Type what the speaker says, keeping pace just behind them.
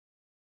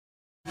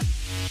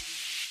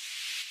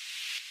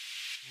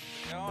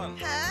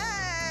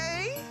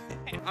Hey!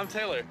 I'm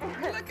Taylor.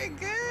 You're looking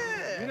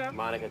good.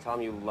 Monica, tell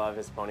him you love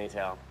his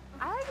ponytail.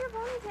 I like your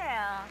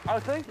ponytail. Oh,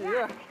 thank you,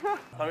 yeah.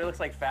 Tell me he looks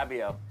like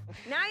Fabio.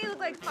 Now you look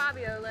like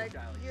Fabio. Like, do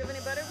you have any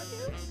butter with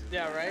you?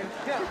 Yeah, right?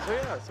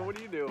 So what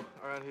do you do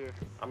around here?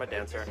 I'm a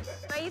dancer.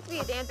 I used to be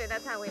a dancer.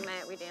 That's how we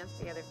met. We danced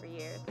together for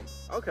years.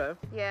 Okay.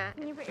 Yeah.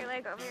 Can you put your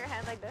leg over your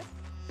head like this?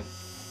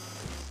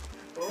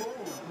 Oh,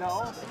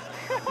 no.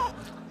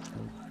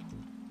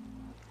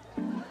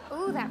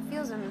 Ooh, that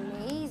feels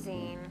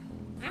amazing.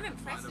 I'm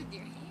impressed with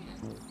your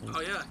hands.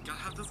 Oh, yeah. Gotta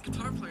have those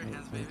guitar player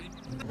hands, baby.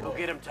 Go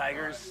get him,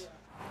 Tigers.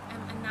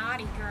 I'm a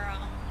naughty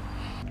girl.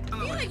 I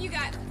feel like you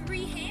got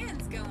 3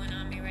 hands going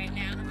on me right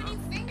now. How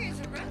many fingers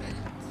are rubbing?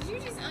 Did you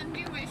just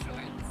undo my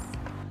shorts?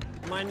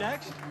 Am I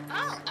next?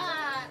 Oh,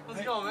 How's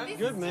it going, man? this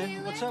Good, is man.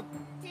 Taylor. What's up?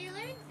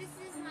 Taylor, this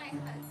is my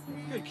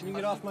husband. Good. Can you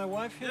get off my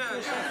wife here for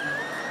a second?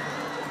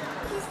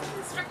 He's the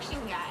construction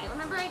guy.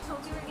 Remember I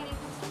told you we're getting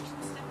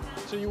construction stuff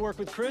done? So you work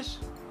with Chris?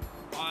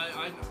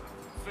 I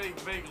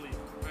vaguely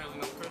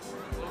know Chris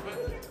a little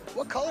bit.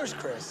 What color's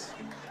Chris?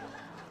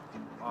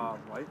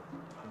 White.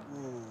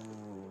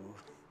 Ooh.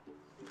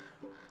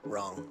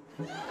 Wrong.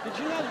 Did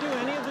you not do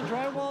any of the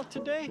drywall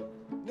today?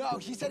 No,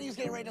 he said he was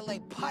getting ready to lay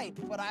pipe,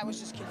 but I was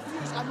just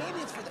confused.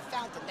 Maybe it's for the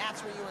fountain.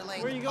 That's where you were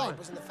laying Where are you the pipe, going?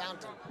 was in the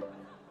fountain.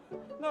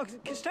 No,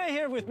 stay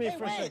here with me Hey,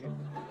 for a wait. second.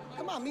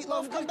 Come on,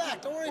 Meatloaf, come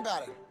back. Don't worry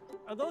about it.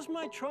 Are those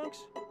my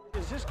trunks?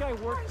 Does this guy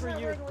work for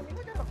you?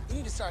 You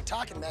need to start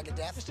talking,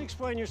 Megadeth. Just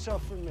explain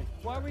yourself for me.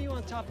 Why were you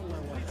on top of my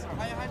wife?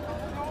 I had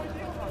no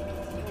idea about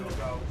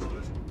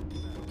this.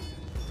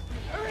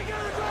 Here we go.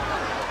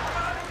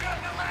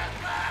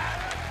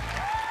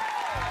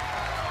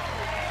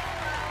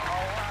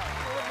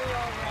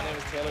 My name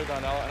is Taylor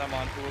Darnell, and I'm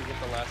on Who Will Get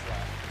the Last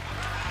Laugh.